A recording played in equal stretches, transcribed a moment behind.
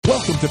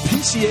Welcome to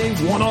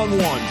PCA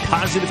One-on-One,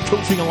 Positive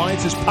Coaching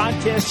Alliance's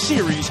podcast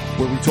series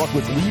where we talk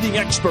with leading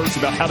experts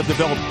about how to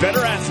develop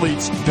better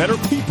athletes, better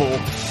people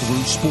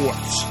through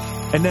sports.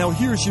 And now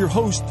here's your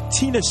host,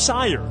 Tina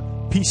Sire,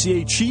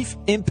 PCA Chief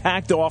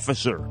Impact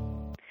Officer.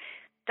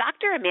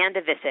 Dr.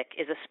 Amanda Visick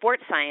is a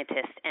sports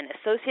scientist and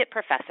associate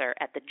professor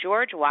at the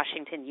George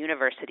Washington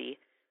University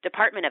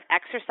Department of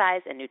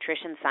Exercise and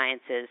Nutrition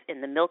Sciences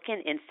in the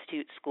Milken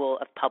Institute School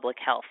of Public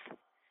Health.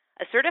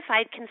 A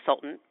certified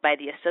consultant by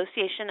the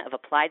Association of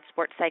Applied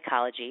Sports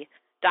Psychology,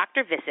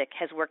 Dr. Visick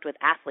has worked with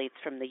athletes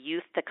from the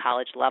youth to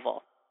college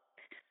level.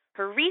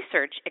 Her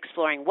research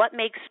exploring what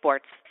makes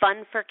sports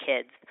fun for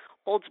kids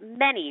holds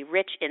many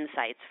rich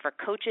insights for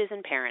coaches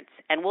and parents,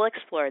 and we'll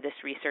explore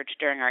this research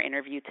during our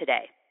interview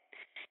today.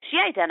 She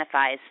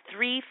identifies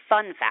 3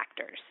 fun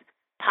factors: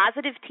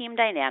 positive team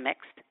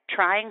dynamics,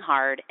 trying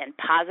hard, and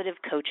positive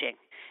coaching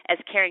as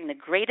carrying the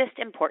greatest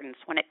importance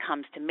when it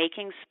comes to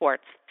making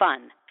sports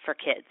fun for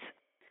kids.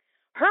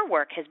 Her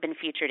work has been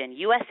featured in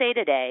USA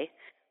Today,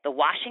 The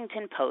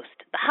Washington Post,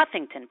 The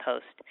Huffington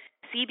Post,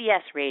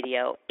 CBS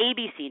Radio,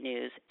 ABC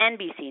News,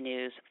 NBC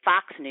News,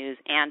 Fox News,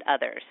 and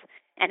others,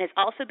 and has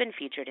also been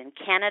featured in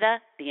Canada,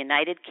 the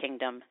United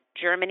Kingdom,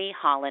 Germany,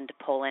 Holland,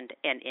 Poland,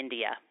 and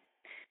India.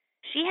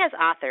 She has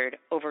authored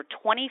over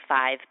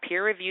 25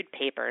 peer-reviewed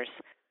papers,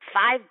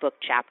 5 book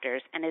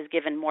chapters, and has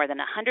given more than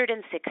 116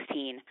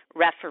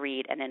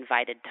 refereed and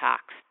invited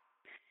talks.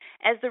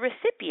 As the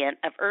recipient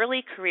of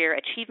Early Career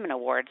Achievement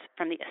Awards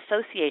from the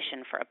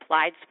Association for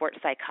Applied Sports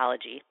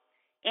Psychology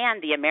and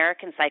the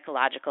American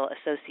Psychological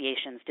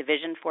Association's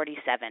Division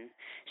 47,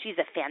 she's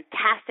a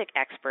fantastic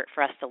expert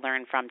for us to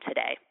learn from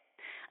today.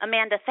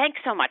 Amanda, thanks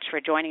so much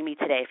for joining me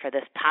today for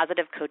this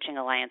Positive Coaching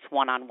Alliance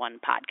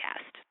one-on-one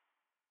podcast.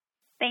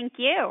 Thank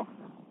you.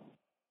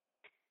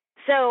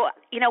 So,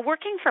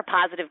 working for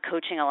Positive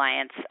Coaching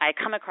Alliance, I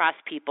come across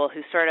people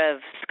who sort of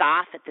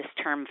scoff at this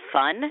term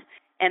fun,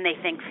 and they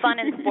think fun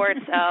in sports,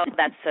 oh,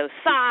 that's so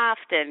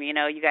soft, and,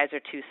 you guys are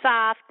too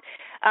soft.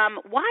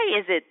 Why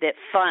is it that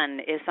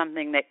fun is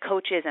something that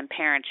coaches and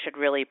parents should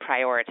really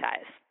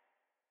prioritize?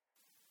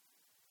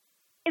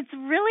 It's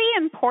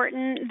really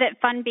important that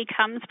fun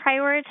becomes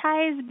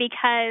prioritized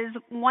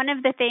because one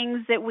of the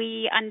things that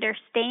we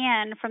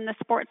understand from the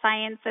sports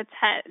science that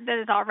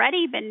has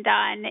already been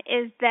done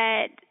is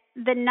that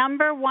the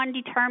number one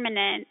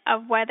determinant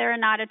of whether or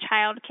not a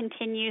child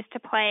continues to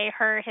play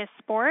her or his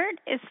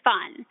sport is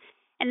fun.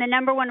 And the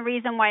number one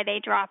reason why they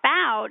drop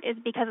out is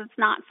because it's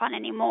not fun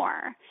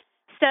anymore.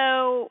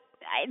 So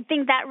I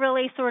think that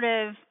really sort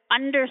of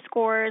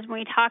underscores when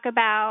we talk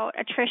about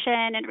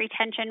attrition and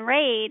retention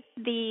rate,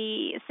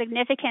 the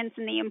significance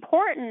and the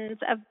importance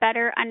of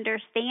better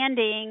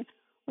understanding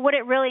what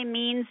it really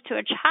means to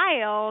a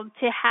child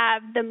to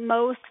have the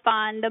most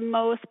fun, the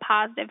most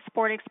positive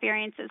sport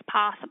experiences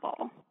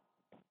possible.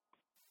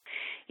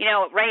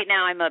 Right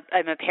now I'm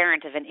a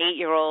parent of an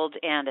 8-year-old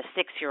and a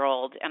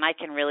 6-year-old, and I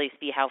can really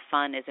see how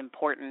fun is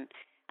important.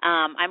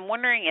 I'm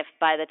wondering if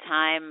by the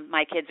time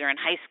my kids are in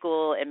high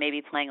school and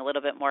maybe playing a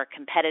little bit more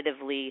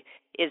competitively,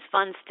 is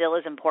fun still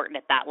as important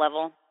at that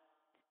level?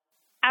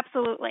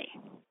 Absolutely.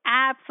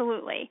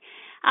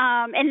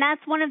 And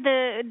that's one of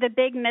the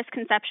big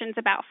misconceptions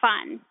about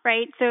fun,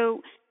 right?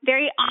 So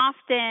very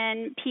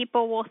often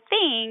people will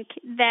think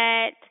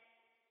that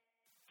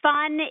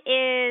fun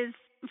is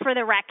for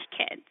the rec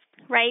kids,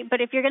 right?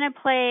 But if you're going to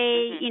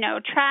play,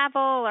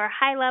 travel or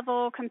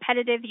high-level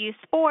competitive youth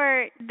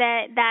sport,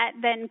 that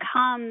then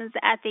comes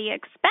at the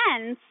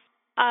expense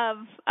of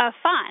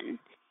fun.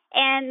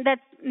 And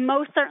that's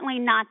most certainly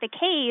not the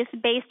case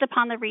based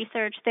upon the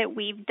research that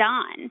we've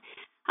done,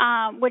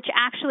 which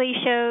actually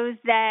shows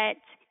that,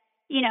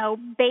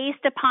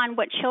 based upon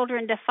what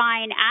children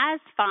define as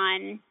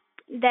fun,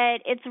 that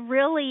it's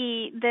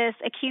really this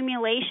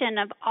accumulation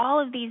of all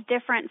of these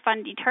different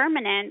fun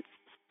determinants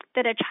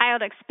that a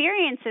child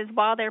experiences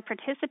while they're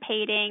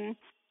participating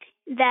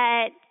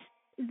that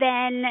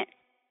then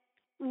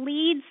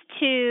leads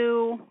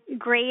to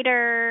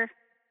greater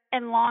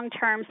and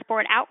long-term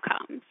sport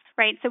outcomes,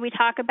 right? So we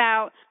talk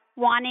about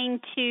wanting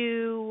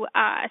to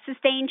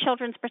sustain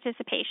children's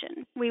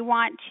participation. We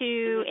want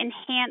to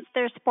enhance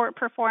their sport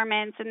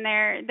performance and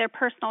their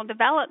personal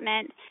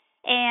development.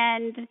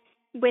 And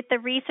with the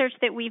research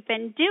that we've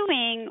been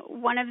doing,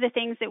 one of the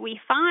things that we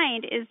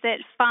find is that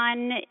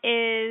fun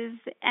is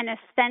an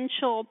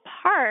essential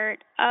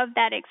part of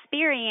that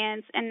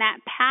experience and that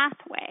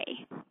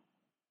pathway.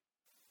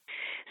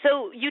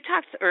 So you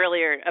talked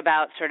earlier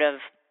about sort of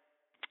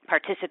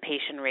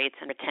participation rates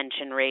and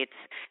retention rates.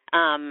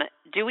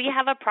 Do we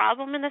have a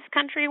problem in this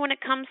country when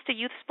it comes to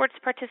youth sports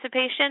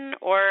participation?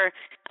 Or,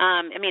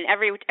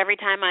 every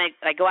time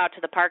I go out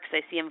to the parks,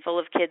 I see them full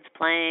of kids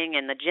playing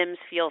and the gyms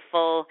feel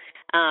full.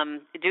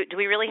 Do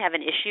we really have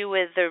an issue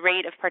with the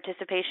rate of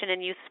participation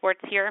in youth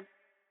sports here?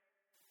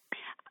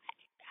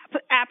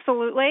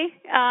 Absolutely.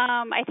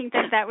 I think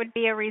that would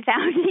be a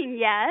resounding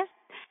yes.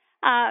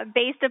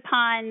 based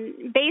upon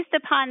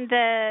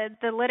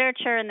the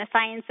literature and the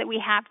science that we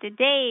have to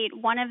date,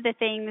 one of the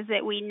things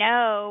that we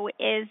know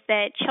is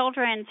that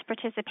children's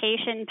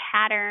participation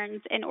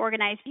patterns in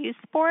organized youth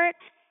sport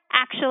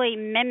actually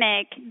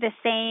mimic the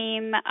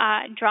same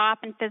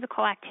drop in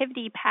physical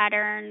activity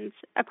patterns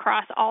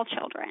across all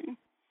children.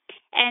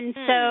 And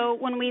so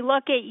when we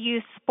look at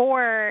youth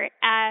sport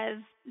as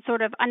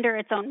sort of under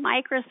its own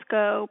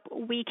microscope,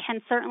 we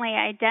can certainly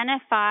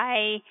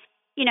identify,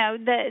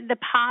 the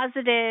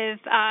positive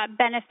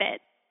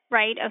benefits,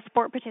 right, of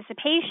sport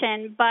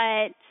participation,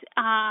 but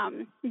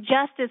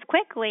just as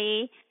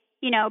quickly,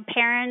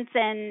 parents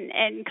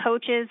and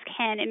coaches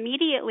can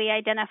immediately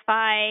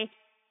identify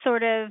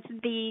sort of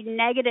the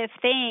negative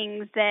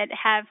things that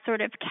have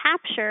sort of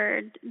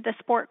captured the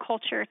sport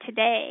culture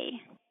today.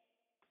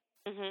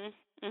 Mhm.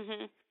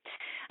 Mhm.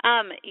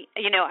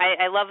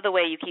 I love the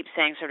way you keep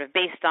saying sort of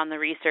based on the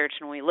research,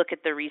 and we look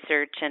at the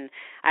research. And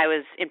I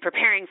was, in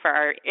preparing for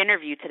our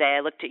interview today, I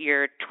looked at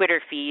your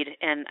Twitter feed,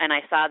 and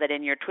I saw that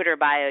in your Twitter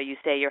bio you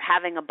say you're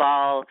having a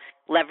ball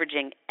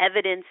leveraging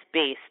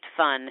evidence-based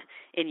fun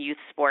in youth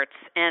sports.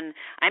 And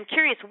I'm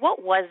curious,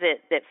 what was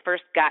it that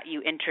first got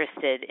you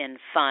interested in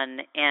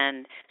fun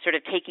and sort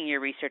of taking your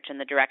research in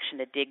the direction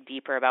to dig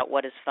deeper about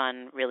what does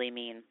fun really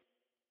mean?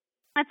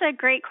 That's a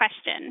great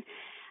question.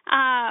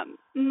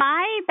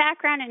 My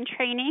background and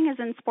training is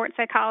in sports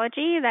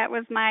psychology. That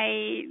was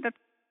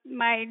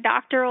my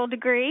doctoral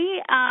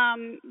degree.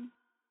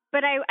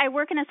 But I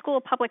work in a school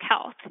of public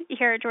health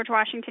here at George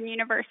Washington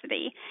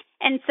University.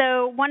 And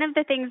so one of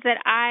the things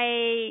that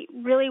I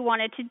really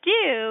wanted to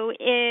do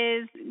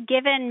is,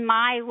 given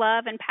my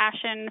love and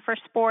passion for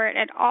sport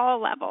at all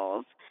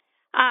levels,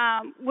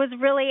 was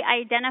really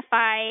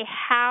identify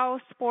how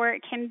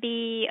sport can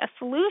be a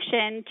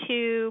solution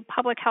to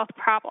public health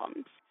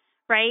problems.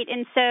 Right.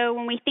 And so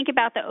when we think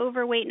about the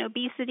overweight and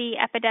obesity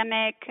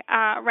epidemic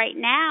right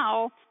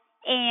now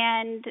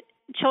and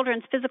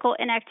children's physical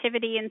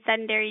inactivity and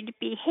sedentary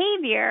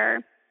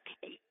behavior,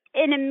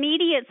 an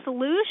immediate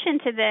solution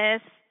to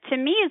this, to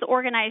me, is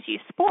organized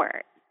youth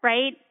sport.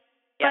 Right.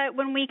 Yep. But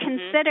when we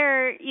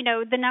consider,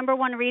 the number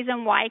one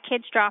reason why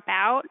kids drop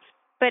out,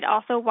 but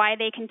also why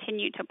they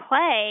continue to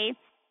play,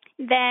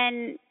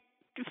 then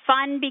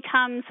fun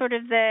becomes sort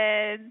of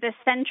the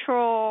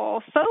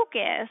central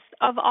focus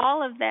of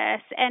all of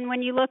this. And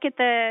when you look at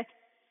the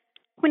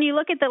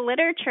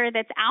literature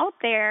that's out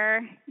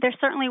there, there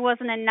certainly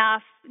wasn't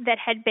enough that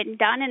had been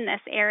done in this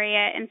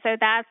area, and so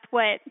that's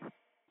what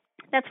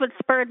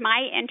spurred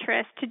my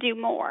interest to do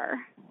more.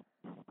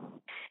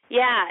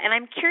 Yeah, and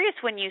I'm curious,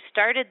 when you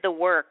started the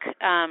work,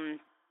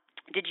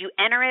 did you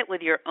enter it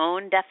with your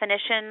own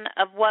definition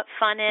of what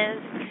fun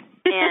is?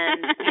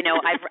 And,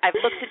 I've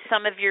looked at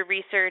some of your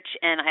research,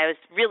 and I was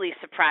really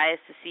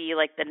surprised to see,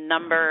 the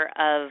number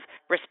of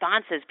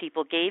responses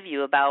people gave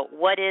you about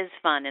what is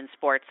fun in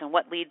sports and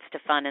what leads to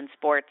fun in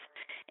sports,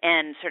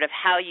 and sort of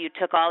how you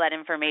took all that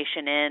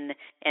information in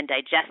and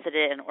digested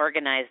it and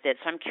organized it.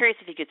 So I'm curious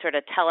if you could sort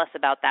of tell us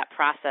about that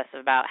process,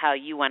 about how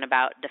you went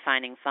about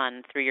defining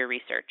fun through your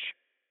research.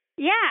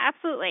 Yeah,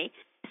 absolutely.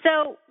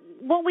 So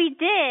what we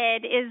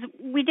did is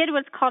we did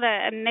what's called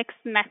a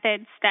mixed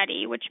method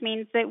study, which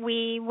means that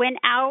we went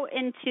out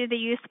into the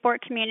youth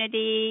sport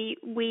community.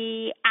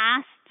 We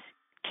asked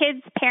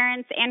kids,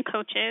 parents, and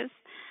coaches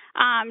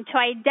to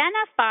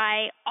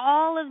identify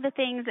all of the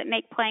things that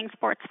make playing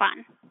sports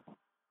fun,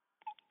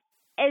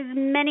 as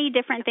many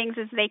different things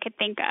as they could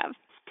think of.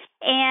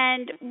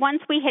 And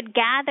once we had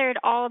gathered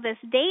all this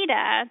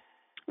data,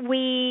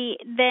 we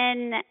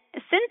then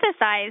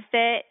synthesized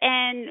it,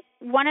 and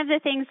one of the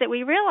things that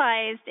we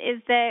realized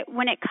is that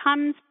when it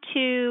comes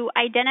to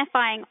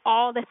identifying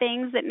all the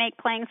things that make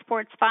playing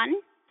sports fun,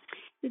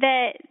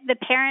 that the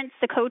parents,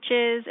 the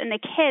coaches, and the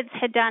kids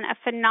had done a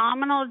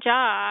phenomenal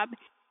job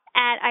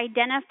at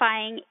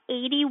identifying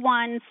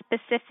 81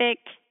 specific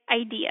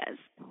ideas,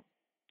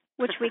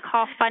 which we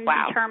call fun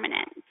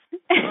determinants.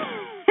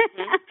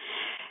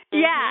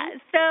 Yeah,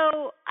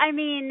 so,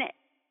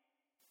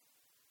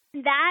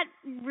 that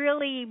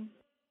really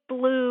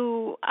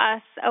blew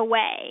us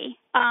away,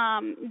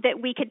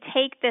 that we could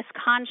take this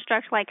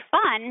construct like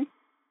fun,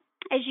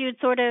 as you had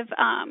sort of,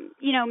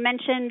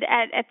 mentioned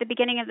at the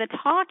beginning of the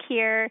talk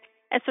here,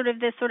 as sort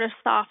of this sort of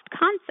soft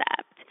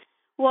concept.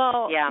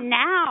 Well,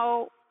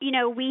 now,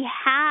 we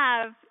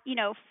have,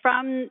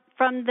 from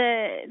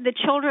the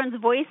children's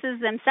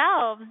voices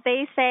themselves,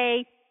 they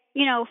say,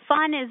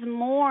 fun is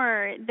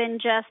more than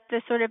just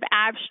the sort of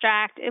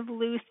abstract,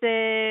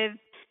 elusive,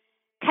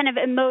 kind of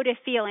emotive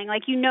feeling,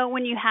 like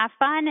when you have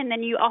fun, and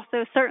then you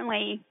also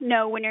certainly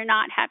know when you're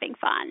not having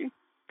fun.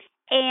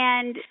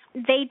 And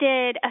they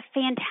did a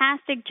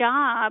fantastic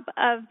job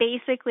of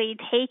basically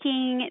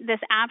taking this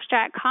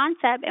abstract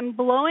concept and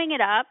blowing it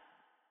up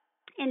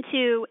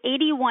into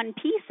 81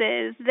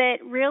 pieces that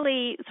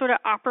really sort of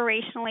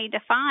operationally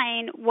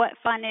define what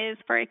fun is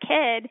for a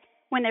kid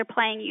when they're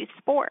playing youth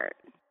sport.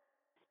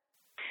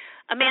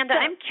 Amanda,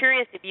 I'm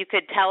curious if you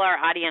could tell our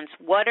audience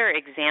what are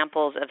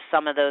examples of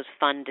some of those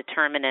fun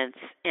determinants,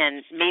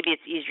 and maybe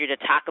it's easier to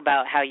talk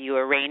about how you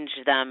arrange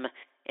them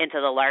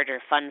into the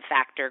larger fun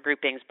factor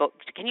groupings, but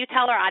can you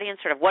tell our audience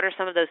sort of what are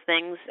some of those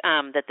things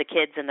that the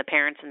kids and the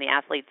parents and the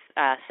athletes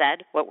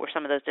said? What were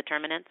some of those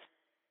determinants?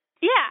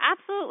 Yeah,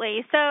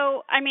 absolutely.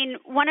 So, I mean,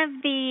 one of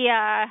the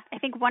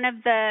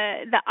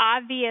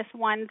obvious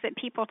ones that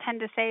people tend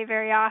to say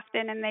very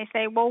often, and they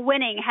say, well,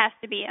 winning has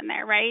to be in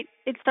there, right?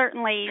 It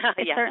certainly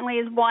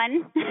is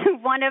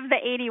one of the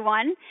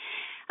 81.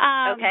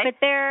 Okay. But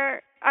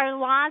there are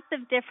lots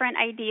of different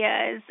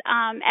ideas.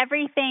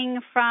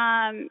 Everything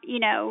from,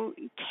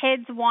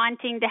 kids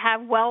wanting to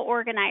have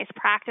well-organized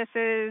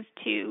practices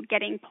to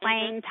getting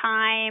playing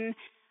time,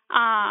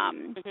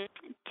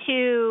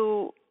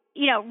 to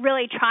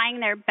really trying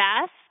their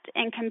best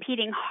and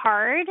competing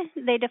hard,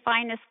 they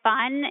define as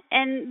fun.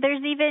 And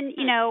there's even,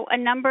 a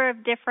number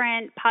of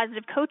different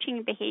positive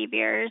coaching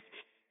behaviors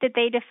that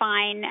they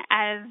define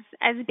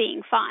as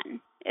being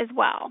fun as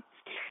well.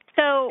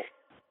 So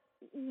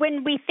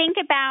when we think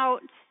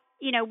about,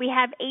 we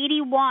have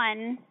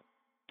 81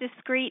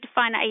 discrete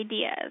fun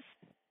ideas.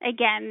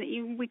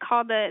 Again, we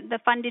call the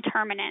fun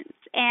determinants.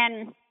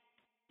 And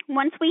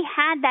once we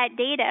had that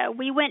data,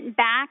 we went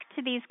back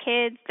to these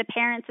kids, the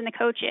parents and the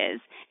coaches,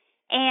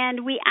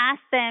 and we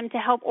asked them to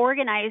help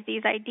organize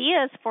these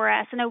ideas for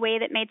us in a way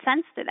that made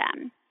sense to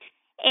them.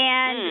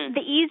 And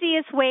the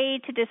easiest way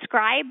to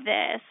describe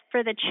this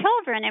for the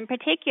children in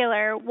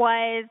particular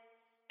was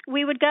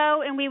we would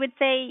go and we would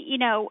say,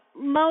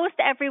 most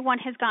everyone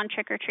has gone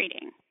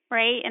trick-or-treating,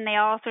 right? And they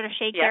all sort of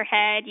shake their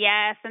head,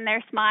 yes, and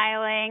they're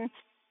smiling.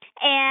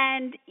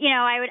 And,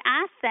 I would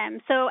ask them,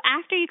 so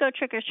after you go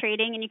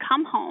trick-or-treating and you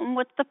come home,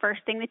 what's the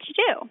first thing that you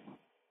do?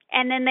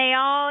 And then they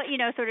all,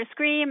 sort of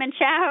scream and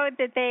shout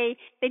that they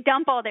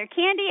dump all their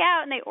candy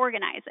out and they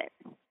organize it.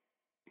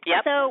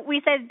 Yep. So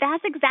we said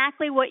that's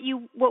exactly what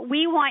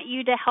we want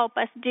you to help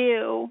us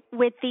do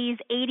with these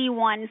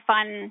 81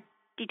 fun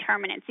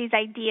determinants, these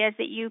ideas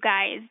that you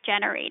guys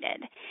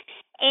generated.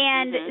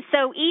 And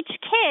so each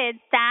kid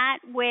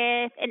sat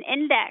with an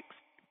index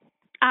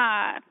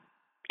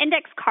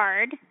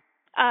card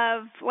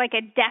of like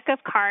a deck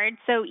of cards.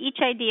 So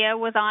each idea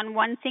was on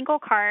one single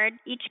card.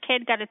 Each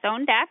kid got its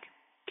own deck.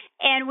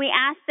 And we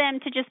asked them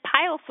to just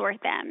pile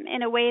sort them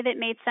in a way that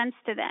made sense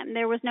to them.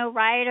 There was no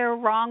right or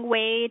wrong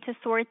way to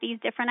sort these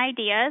different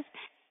ideas.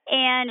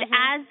 And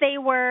as they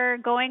were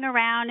going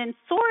around and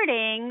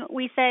sorting,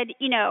 we said,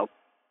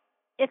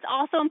 it's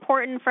also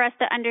important for us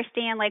to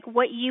understand like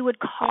what you would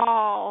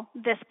call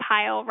this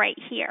pile right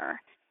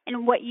here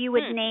and what you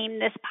would name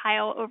this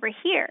pile over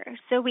here.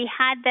 So we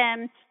had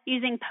them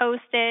using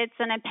Post-its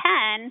and a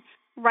pen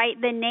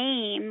write the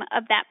name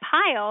of that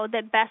pile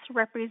that best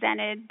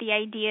represented the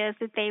ideas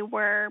that they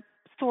were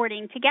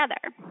sorting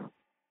together.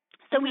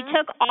 So we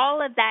took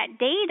all of that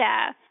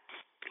data,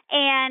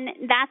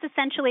 and that's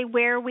essentially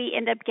where we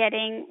end up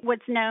getting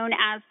what's known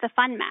as the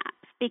fun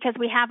maps, because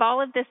we have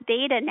all of this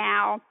data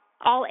now,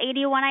 all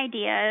 81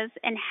 ideas,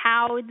 and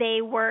how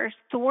they were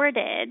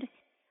sorted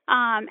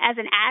as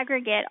an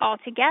aggregate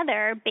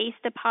altogether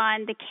based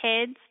upon the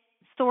kids'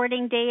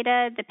 sorting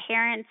data, the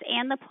parents,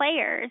 and the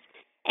players.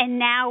 And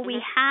now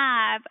we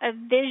have a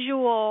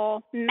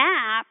visual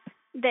map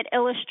that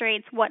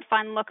illustrates what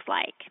fun looks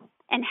like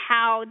and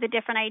how the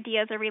different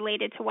ideas are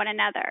related to one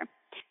another.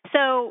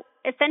 So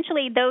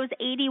essentially those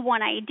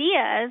 81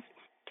 ideas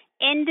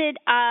ended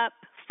up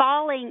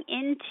falling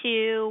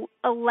into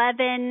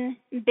 11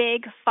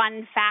 big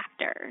fun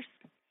factors.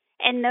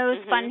 And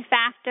those fun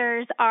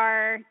factors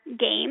are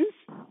games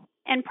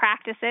and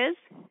practices,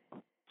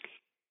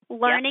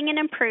 learning and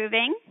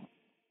improving,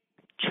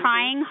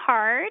 trying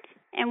hard,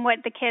 and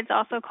what the kids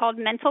also called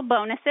mental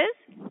bonuses.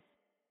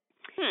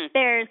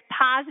 There's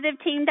positive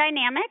team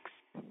dynamics,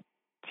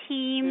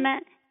 team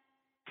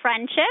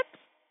friendships,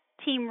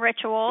 team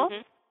rituals,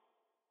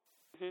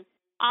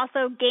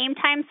 also game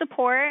time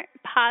support,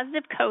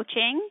 positive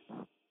coaching,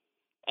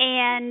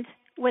 and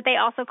what they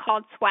also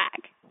called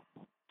swag.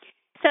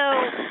 So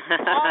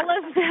all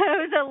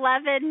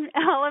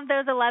of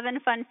those 11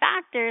 fun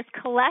factors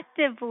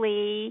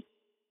collectively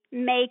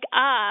make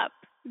up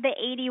the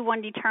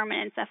 81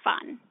 determinants of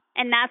fun.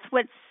 And that's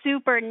what's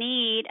super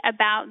neat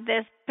about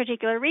this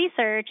particular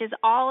research is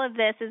all of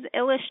this is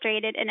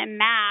illustrated in a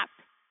map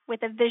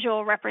with a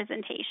visual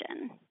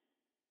representation.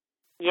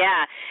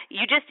 Yeah,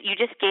 you just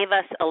gave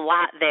us a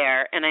lot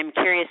there, and I'm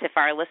curious if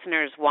our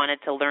listeners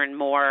wanted to learn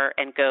more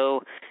and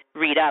go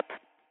read up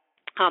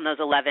on those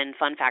 11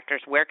 fun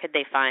factors, where could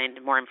they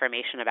find more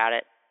information about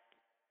it?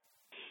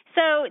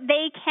 So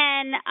they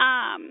can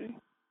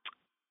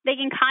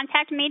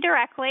contact me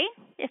directly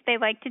if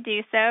they'd like to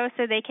do so.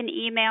 So they can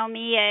email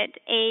me at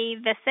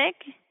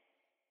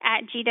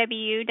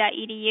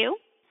avisic@gwu.edu.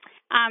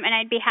 And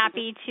I'd be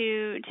happy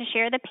to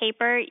share the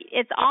paper.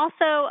 It's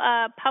also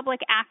a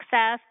public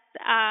access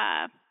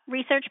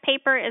research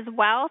paper as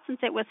well,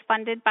 since it was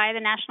funded by the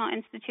National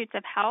Institutes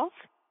of Health.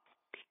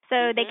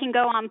 So they can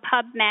go on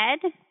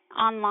PubMed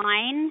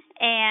online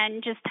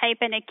and just type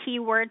in a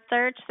keyword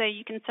search. So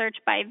you can search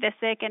by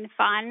Visick and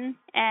fun,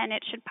 and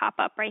it should pop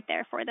up right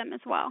there for them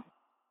as well.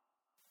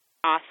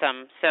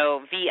 Awesome.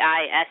 So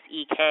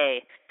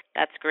VISEK.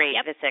 That's great,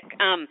 Yep.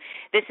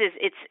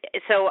 Visick.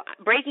 So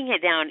breaking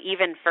it down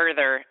even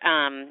further,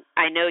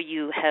 I know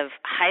you have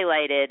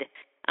highlighted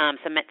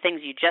some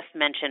things you just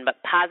mentioned,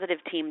 but positive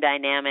team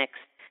dynamics,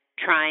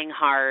 trying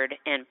hard,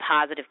 and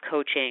positive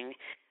coaching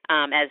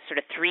as sort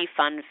of three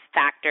fun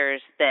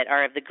factors that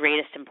are of the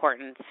greatest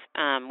importance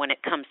when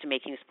it comes to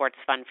making sports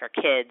fun for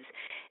kids.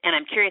 And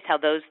I'm curious how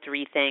those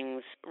three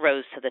things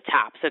rose to the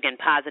top. So again,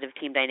 positive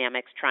team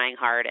dynamics, trying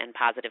hard, and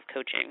positive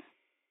coaching.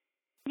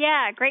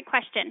 Yeah, great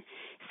question.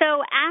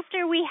 So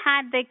after we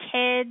had the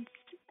kids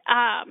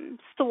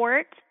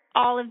sort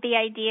all of the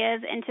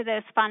ideas into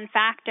those fun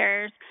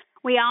factors,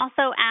 we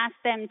also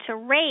asked them to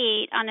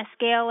rate on a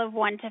scale of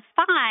 1 to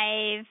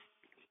 5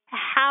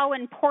 how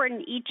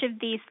important each of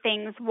these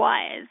things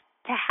was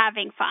to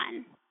having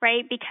fun,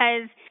 right?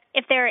 Because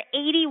if there are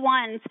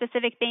 81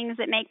 specific things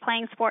that make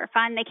playing sport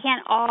fun, they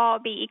can't all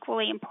be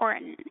equally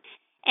important.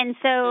 And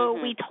so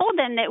we told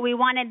them that we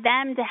wanted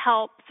them to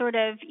help sort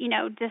of,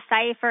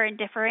 decipher and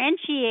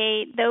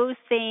differentiate those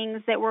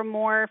things that were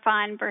more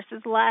fun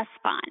versus less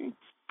fun.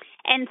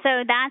 And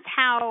so that's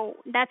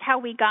how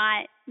we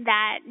got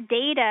that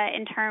data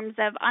in terms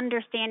of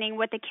understanding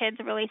what the kids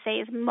really say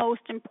is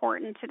most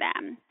important to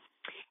them.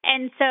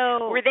 And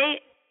so were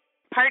they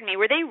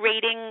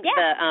rating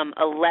the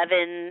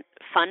 11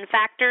 fun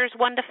factors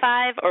 1 to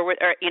 5, or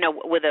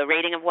with a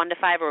rating of 1 to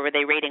 5, or were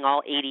they rating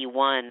all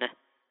 81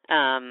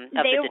 of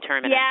the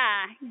determinants?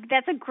 Yeah,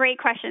 that's a great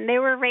question. They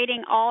were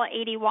rating all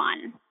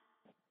 81.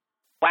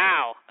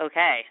 Wow.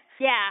 Okay.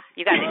 Yeah.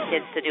 You got the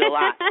kids to do a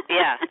lot.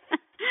 Yeah.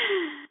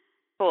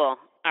 Cool.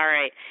 All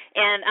right.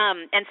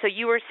 And so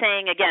you were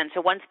saying again,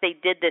 so once they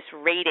did this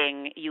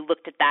rating, you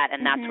looked at that,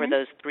 and that's where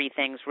those three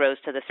things rose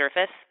to the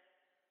surface?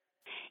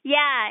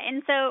 Yeah.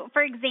 And so,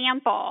 for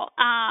example,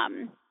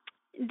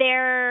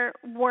 there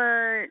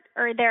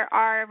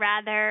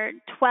are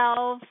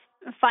 12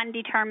 fun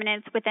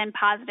determinants within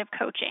positive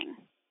coaching,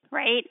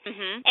 right?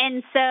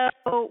 And so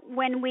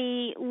when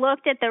we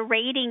looked at the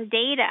rating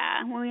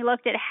data, when we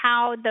looked at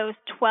how those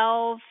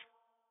 12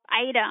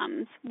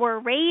 items were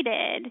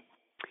rated,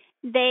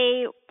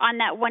 they, on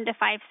that 1 to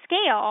 5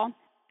 scale,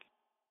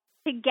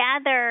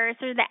 together,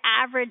 sort of the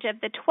average of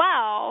the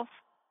 12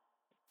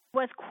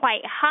 was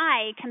quite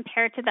high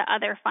compared to the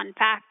other fun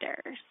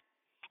factors.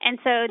 And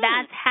so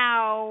that's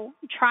how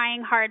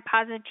trying hard,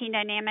 positive team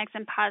dynamics,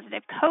 and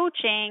positive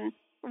coaching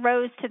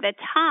rose to the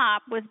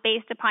top, was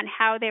based upon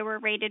how they were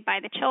rated by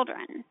the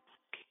children.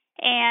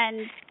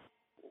 And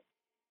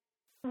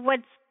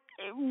what's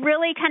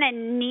really kind of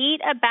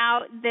neat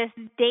about this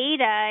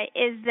data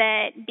is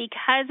that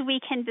because we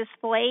can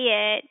display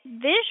it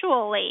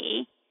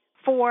visually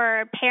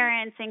for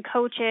parents and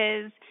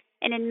coaches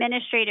and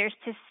administrators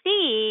to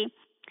see,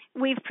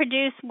 we've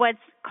produced what's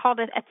called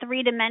a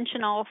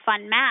three-dimensional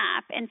fun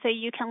map. And so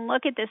you can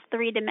look at this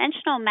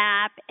three-dimensional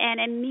map and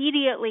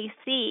immediately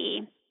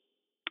see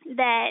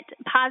that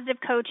positive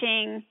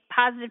coaching,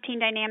 positive team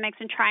dynamics,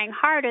 and trying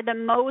hard are the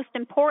most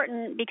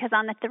important, because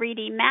on the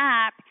 3D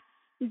map,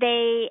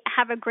 they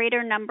have a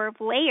greater number of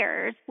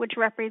layers, which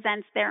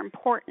represents their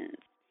importance.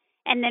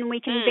 And then we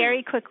can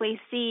very quickly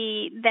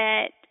see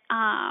that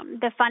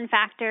the fun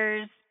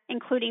factors,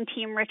 including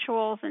team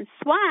rituals and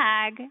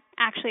swag,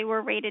 actually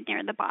were rated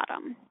near the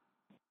bottom.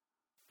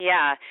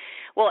 Yeah.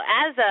 Well,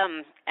 as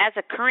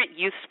a current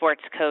youth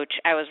sports coach,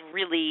 I was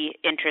really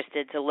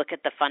interested to look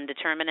at the fun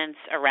determinants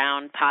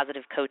around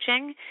positive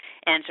coaching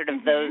and sort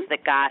of those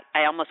that got,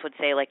 I almost would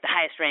say, like the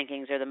highest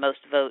rankings or the most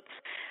votes.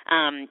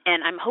 And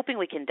I'm hoping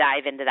we can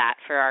dive into that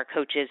for our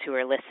coaches who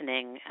are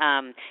listening.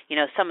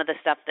 Some of the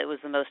stuff that was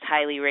the most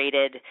highly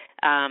rated,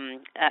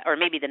 or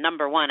maybe the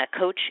number one, a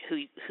coach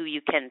who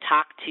you can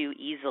talk to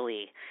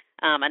easily.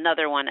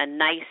 Another one, a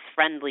nice,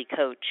 friendly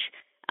coach.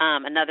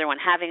 Another one,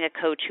 having a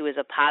coach who is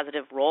a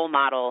positive role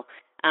model,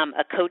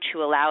 a coach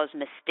who allows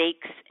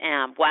mistakes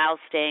while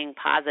staying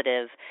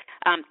positive.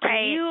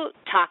 Can you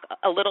talk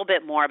a little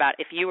bit more about,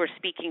 if you were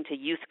speaking to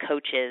youth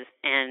coaches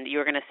and you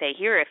were going to say,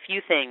 here are a few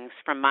things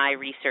from my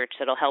research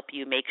that will help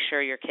you make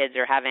sure your kids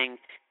are having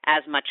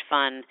as much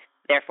fun,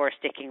 therefore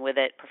sticking with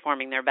it,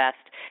 performing their best.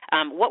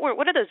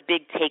 What are those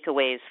big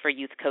takeaways for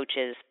youth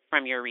coaches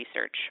from your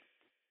research?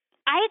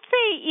 I'd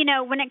say,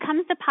 when it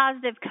comes to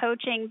positive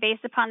coaching,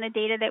 based upon the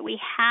data that we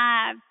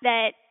have,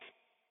 that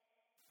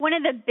one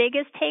of the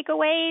biggest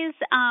takeaways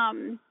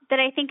that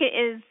I think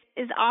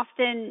is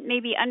often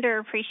maybe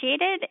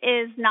underappreciated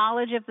is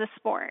knowledge of the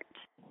sport.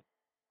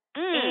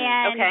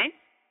 And,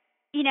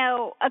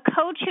 a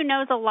coach who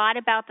knows a lot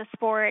about the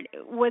sport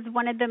was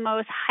one of the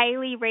most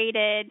highly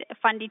rated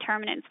fun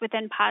determinants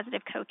within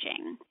positive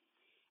coaching.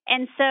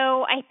 And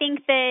so I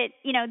think that,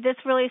 this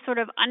really sort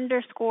of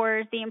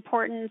underscores the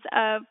importance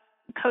of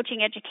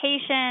coaching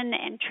education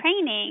and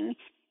training,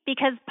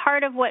 because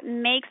part of what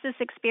makes this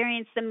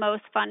experience the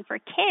most fun for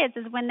kids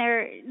is when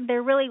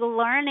they're really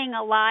learning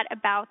a lot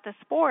about the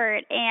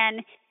sport,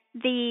 and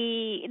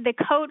the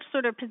coach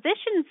sort of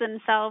positions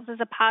themselves as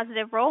a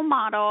positive role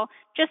model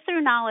just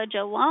through knowledge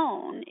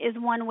alone is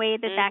one way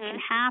that that can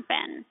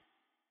happen.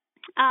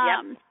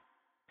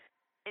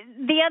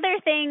 The other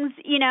things,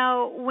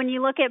 when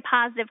you look at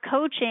positive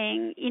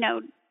coaching,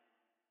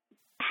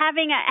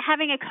 having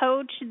a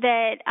coach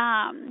that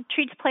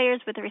treats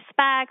players with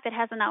respect, that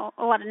has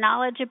a lot of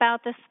knowledge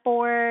about the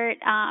sport,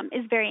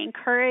 is very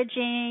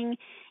encouraging,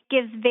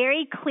 gives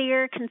very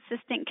clear,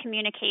 consistent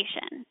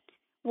communication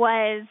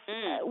was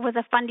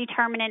a fun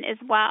determinant as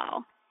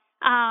well.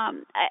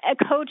 A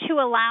coach who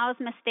allows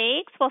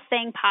mistakes while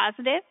staying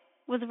positive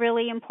was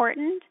really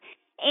important.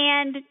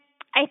 And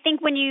I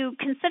think when you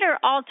consider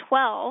all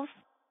 12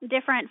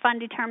 different fun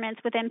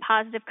determinants within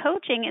positive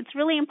coaching, it's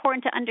really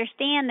important to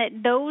understand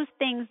that those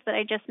things that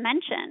I just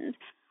mentioned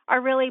are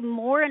really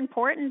more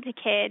important to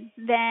kids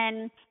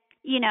than,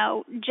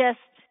 just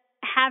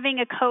having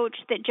a coach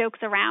that jokes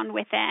around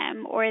with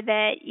them or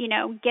that,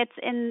 gets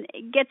in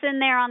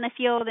there on the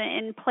field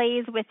and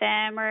plays with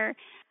them or,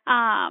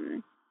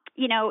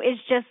 is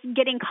just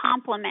getting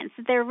compliments.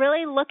 They're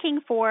really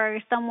looking for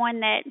someone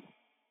that,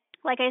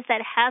 like I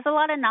said, has a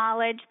lot of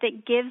knowledge,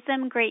 that gives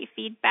them great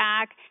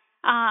feedback,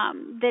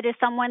 that is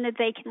someone that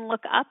they can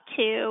look up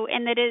to,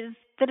 and that is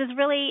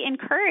really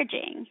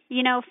encouraging.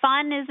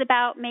 Fun is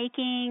about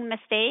making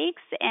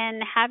mistakes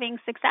and having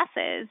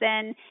successes,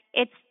 and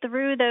it's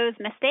through those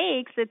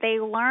mistakes that they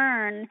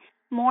learn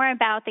more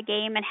about the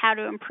game and how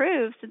to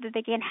improve so that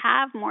they can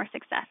have more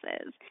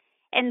successes.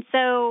 And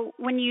so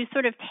when you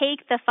sort of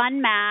take the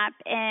fun map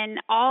and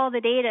all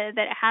the data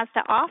that it has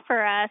to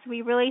offer us,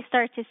 we really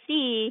start to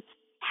see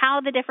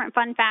how the different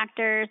fun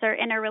factors are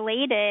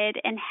interrelated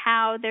and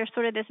how there's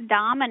sort of this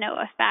domino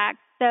effect.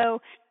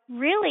 So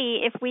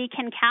really, if we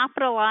can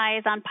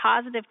capitalize on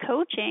positive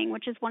coaching,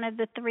 which is one of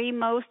the 3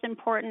 most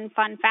important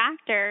fun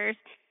factors,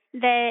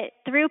 that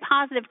through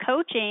positive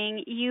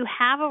coaching, you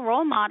have a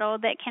role model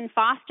that can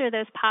foster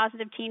those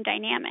positive team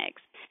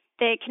dynamics,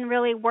 that can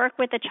really work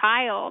with a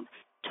child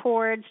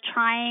towards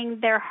trying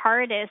their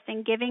hardest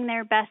and giving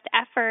their best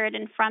effort,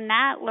 and from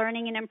that,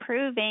 learning and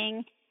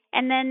improving.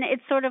 And then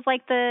it's sort of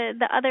like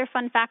the other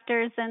fun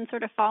factors then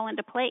sort of fall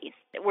into place.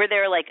 Were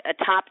there like a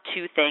top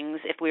 2 things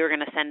if we were going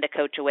to send a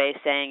coach away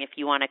saying if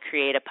you want to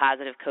create a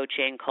positive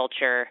coaching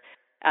culture,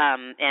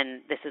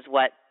 and this is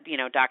what,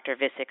 Dr.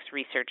 Visik's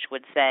research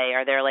would say,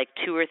 are there like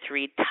 2 or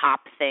 3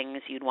 top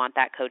things you'd want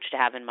that coach to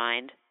have in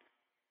mind?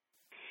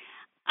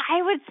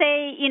 I would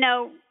say,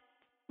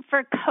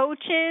 for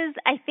coaches,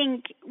 I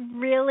think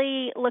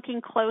really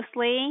looking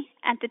closely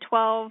at the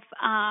 12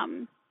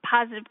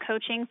 positive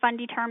coaching fun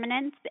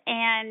determinants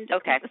and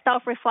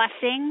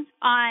self-reflecting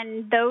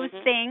on those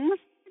things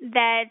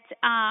that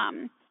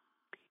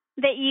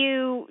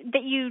you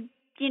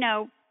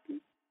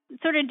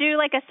sort of do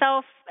like a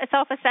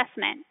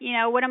self-assessment.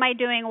 What am I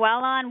doing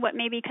well on? What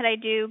maybe could I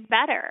do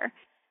better?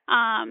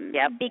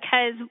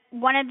 Because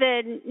one of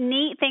the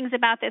neat things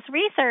about this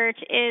research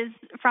is,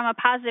 from a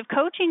positive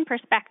coaching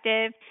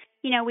perspective,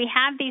 we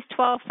have these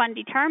 12 fun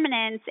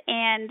determinants,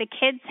 and the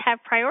kids have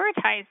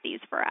prioritized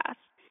these for us.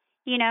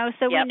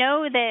 So we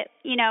know that,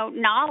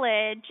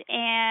 knowledge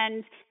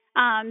and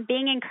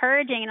being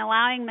encouraging and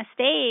allowing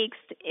mistakes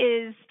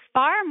is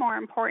far more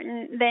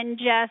important than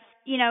just,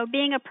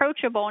 being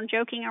approachable and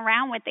joking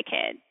around with the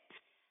kids.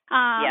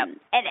 And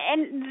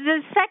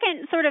the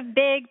second sort of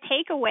big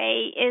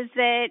takeaway is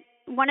that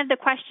one of the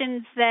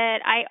questions that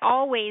I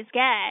always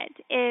get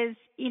is,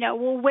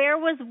 where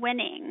was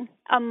winning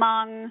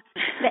among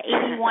the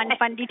 81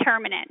 fun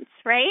determinants,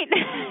 right?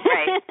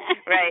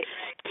 Right.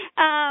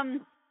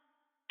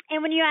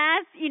 And when you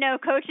ask,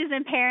 coaches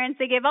and parents,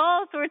 they give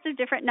all sorts of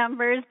different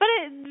numbers, but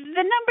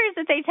the numbers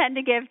that they tend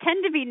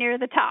to be near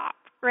the top,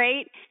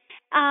 right?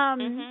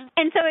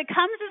 And so it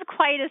comes as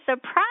quite a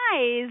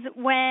surprise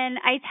when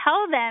I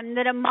tell them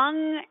that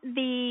among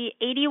the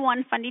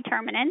 81 fun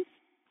determinants,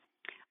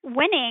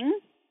 winning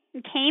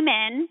came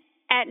in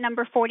at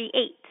number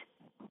 48.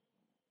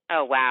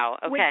 Oh, wow.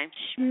 Okay.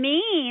 Which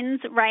means,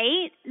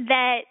 right,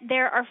 that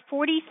there are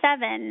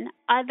 47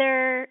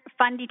 other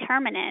fun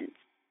determinants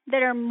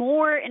that are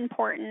more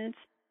important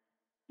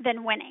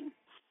than winning.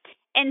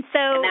 And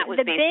so that was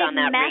the based big on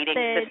that message,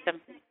 rating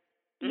system?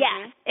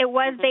 Yes, it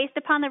was based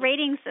upon the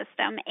rating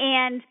system.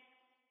 And,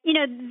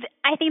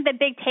 I think the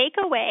big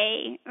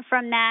takeaway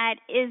from that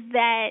is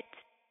that,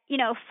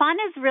 fun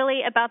is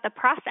really about the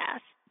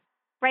process,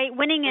 right?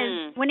 Winning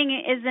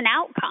is an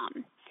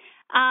outcome.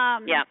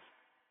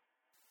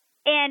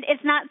 And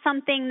it's not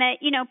something that,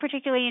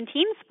 particularly in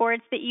team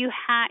sports, that you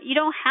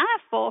don't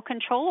have full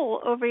control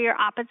over your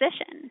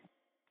opposition.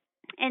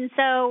 And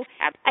so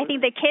Absolutely. I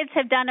think the kids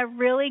have done a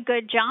really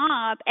good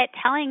job at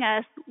telling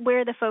us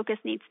where the focus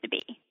needs to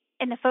be.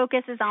 And the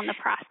focus is on the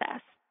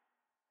process.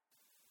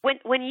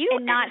 When you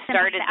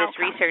started this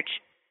research,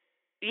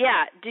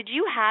 did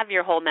you have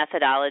your whole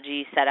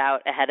methodology set out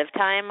ahead of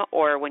time?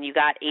 Or when you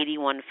got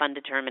 81 fun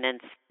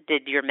determinants,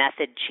 did your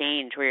method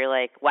change where you're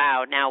like,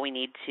 wow, now we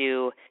need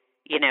to,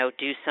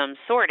 do some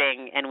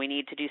sorting and we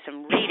need to do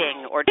some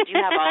reading? Or did you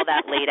have all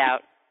that laid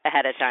out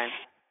ahead of time?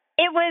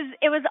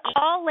 It was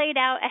all laid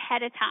out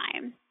ahead of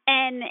time.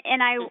 And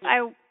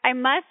I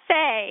must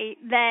say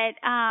that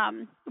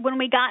when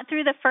we got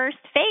through the first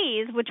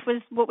phase, which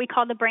was what we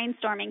call the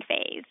brainstorming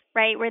phase,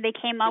 right, where they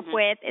came up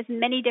with as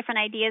many different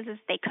ideas as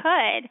they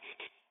could,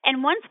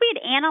 and once we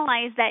had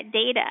analyzed that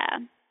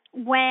data,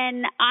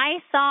 when I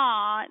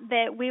saw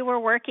that we were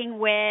working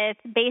with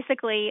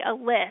basically a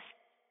list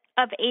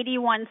of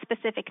 81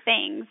 specific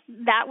things,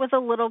 that was a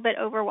little bit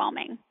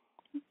overwhelming.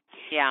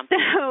 Yeah.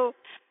 So,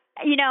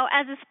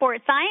 as a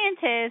sports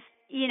scientist,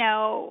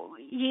 you're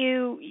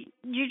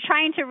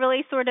trying to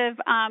really sort of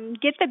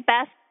get the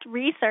best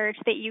research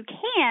that you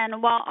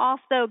can while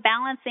also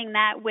balancing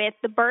that with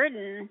the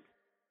burden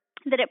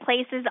that it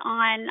places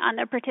on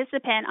the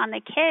participant, on the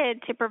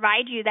kid, to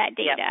provide you that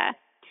data.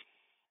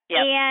 Yep.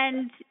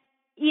 And,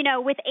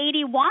 with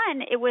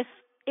 81, it was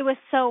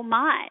so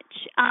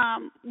much,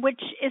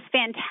 which is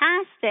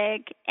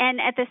fantastic,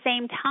 and at the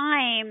same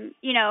time,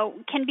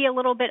 can be a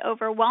little bit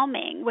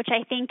overwhelming, which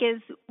I think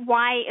is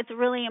why it's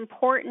really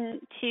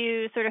important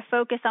to sort of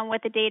focus on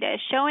what the data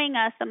is showing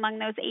us among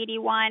those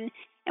 81,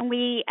 and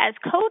we as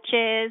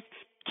coaches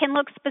can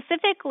look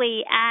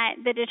specifically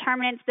at the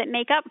determinants that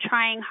make up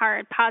trying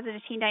hard,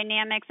 positive team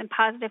dynamics, and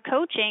positive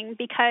coaching,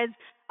 because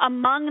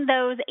among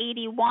those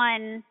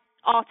 81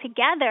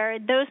 altogether,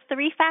 those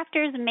three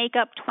factors make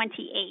up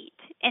 28.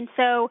 And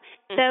so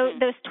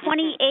those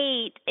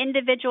 28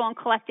 individual and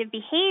collective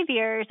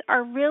behaviors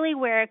are really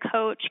where a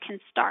coach can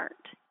start.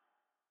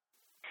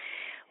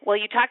 Well,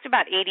 you talked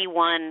about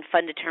 81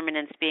 fun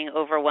determinants being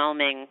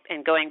overwhelming,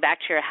 and going back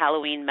to your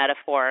Halloween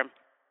metaphor,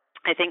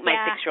 I think my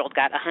 6-year-old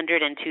got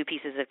 102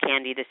 pieces of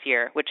candy this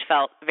year, which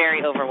felt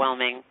very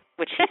overwhelming,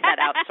 which he set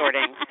out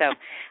sorting. So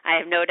I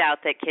have no doubt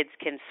that kids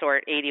can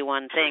sort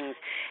 81 things.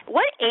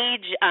 What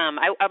age,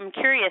 I'm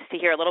curious to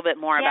hear a little bit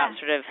more about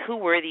sort of who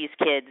were these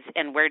kids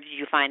and where did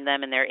you find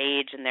them in their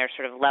age and their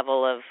sort of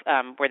level of,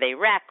 were they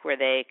rec, were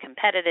they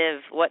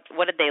competitive, what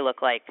did they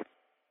look like?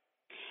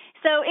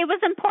 So it was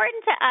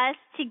important to us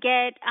to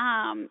get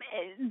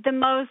the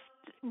most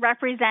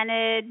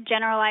represented,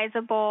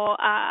 generalizable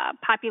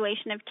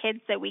population of kids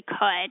that we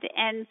could.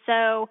 And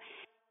so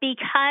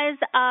because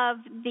of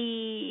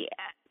the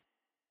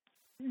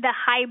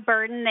high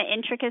burden, the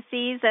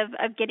intricacies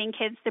of getting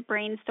kids to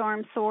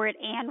brainstorm, sort,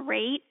 and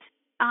rate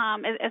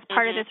as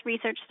part of this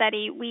research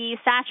study, we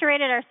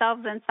saturated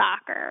ourselves in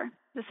soccer,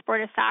 the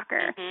sport of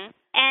soccer.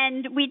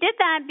 And we did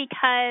that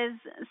because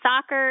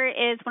soccer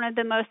is one of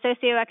the most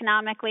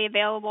socioeconomically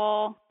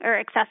available, or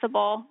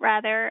accessible,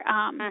 rather,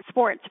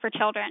 sports for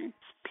children.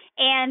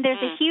 And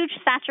there's a huge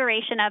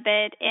saturation of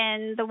it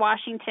in the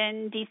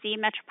Washington, D.C.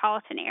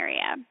 metropolitan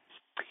area.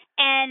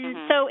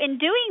 And so in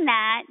doing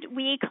that,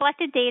 we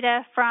collected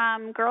data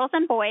from girls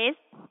and boys,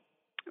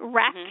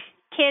 rec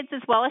kids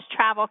as well as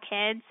travel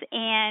kids,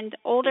 and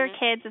older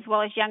kids as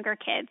well as younger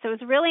kids. So it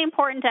was really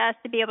important to us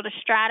to be able to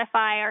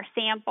stratify our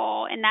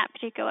sample in that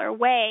particular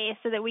way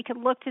so that we could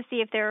look to see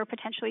if there were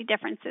potentially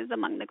differences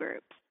among the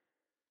groups.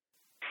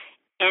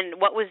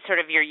 And what was sort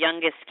of your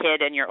youngest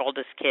kid and your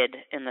oldest kid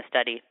in the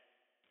study?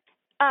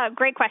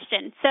 Great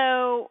question.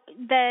 So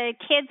the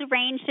kids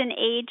ranged in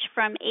age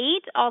from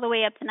 8 all the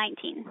way up to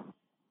 19.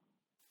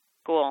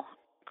 Cool.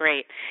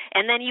 Great.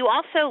 And then you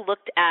also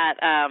looked at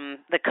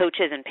the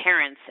coaches and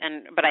parents,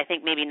 but I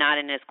think maybe not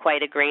in as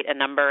quite a great a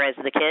number as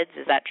the kids.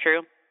 Is that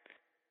true?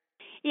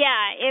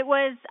 Yeah, it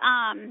was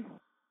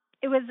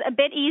a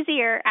bit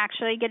easier,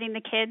 actually, getting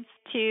the kids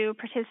to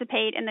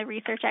participate in the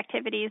research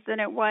activities than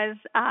it was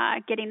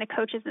getting the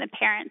coaches and the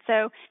parents.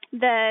 So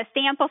the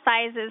sample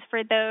sizes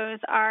for those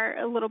are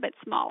a little bit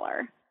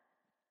smaller.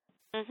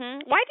 Why do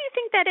you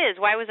think that is?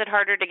 Why was it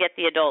harder to get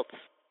the adults?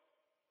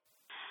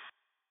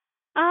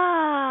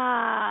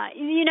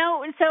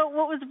 So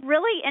what was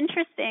really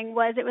interesting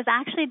was it was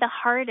actually the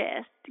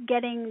hardest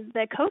getting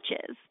the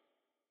coaches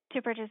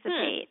to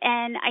participate.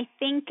 And I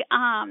think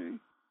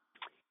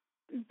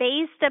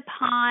based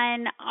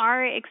upon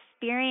our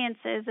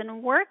experiences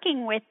and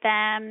working with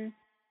them,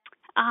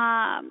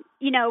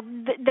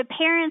 the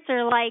parents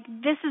are like,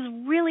 this is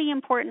really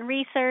important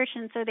research,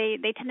 and so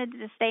they tended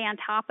to stay on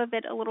top of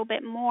it a little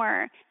bit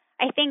more.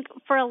 I think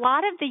for a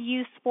lot of the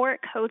youth sport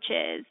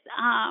coaches,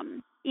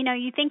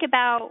 you think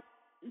about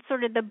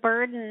sort of the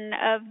burden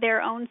of their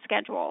own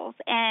schedules,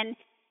 and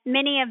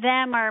many of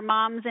them are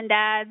moms and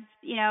dads,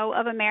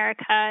 of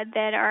America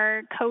that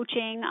are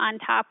coaching on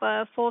top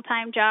of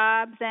full-time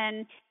jobs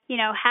and,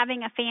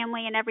 having a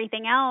family and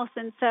everything else.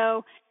 And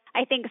so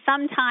I think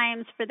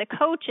sometimes for the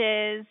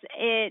coaches,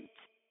 it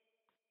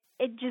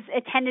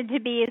tended to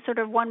be sort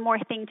of one more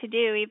thing to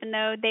do, even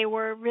though they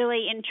were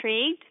really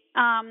intrigued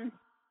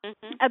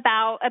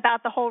about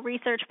the whole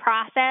research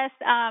process.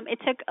 It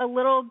took a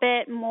little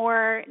bit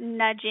more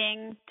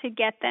nudging to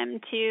get them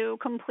to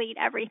complete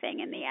everything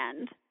in the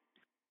end.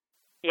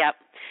 Yep.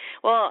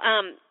 Well,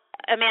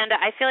 Amanda,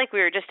 I feel like we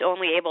were just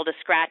only able to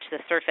scratch the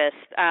surface.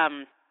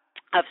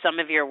 of some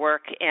of your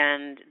work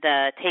and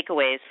the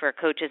takeaways for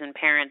coaches and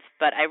parents,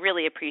 but I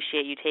really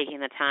appreciate you taking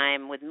the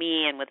time with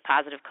me and with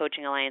Positive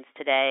Coaching Alliance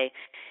today.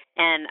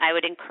 And I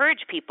would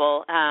encourage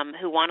people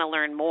who want to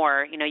learn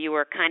more. You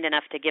were kind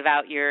enough to give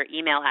out your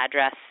email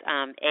address,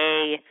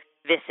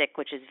 Visek,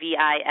 which is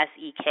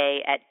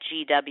VISEK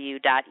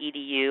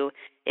 @gw.edu,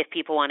 if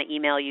people want to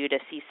email you to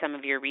see some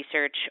of your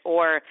research.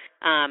 Or,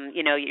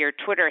 your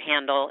Twitter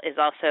handle is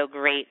also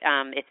great.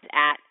 It's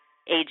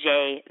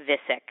 @AJ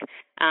Visek.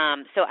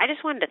 So I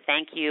just wanted to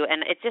thank you,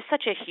 and it's just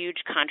such a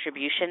huge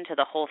contribution to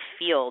the whole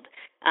field,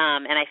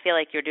 and I feel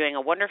like you're doing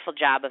a wonderful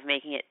job of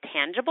making it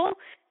tangible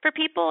for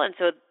people, and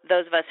so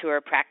those of us who are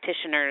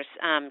practitioners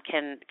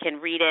can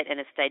read it, and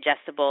it's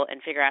digestible,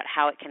 and figure out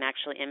how it can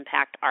actually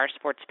impact our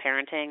sports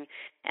parenting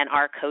and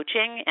our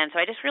coaching. And so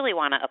I just really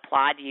want to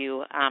applaud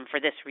you for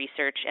this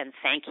research and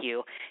thank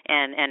you,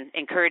 and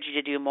encourage you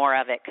to do more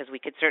of it, because we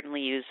could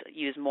certainly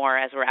use more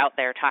as we're out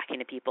there talking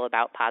to people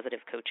about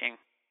positive coaching.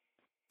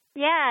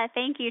 Yeah,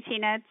 thank you,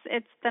 Tina.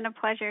 It's been a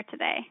pleasure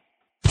today.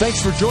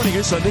 Thanks for joining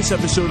us on this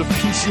episode of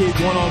PCA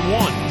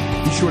One-on-One.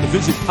 Be sure to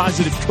visit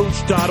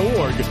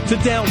positivecoach.org to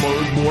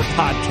download more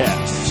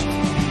podcasts.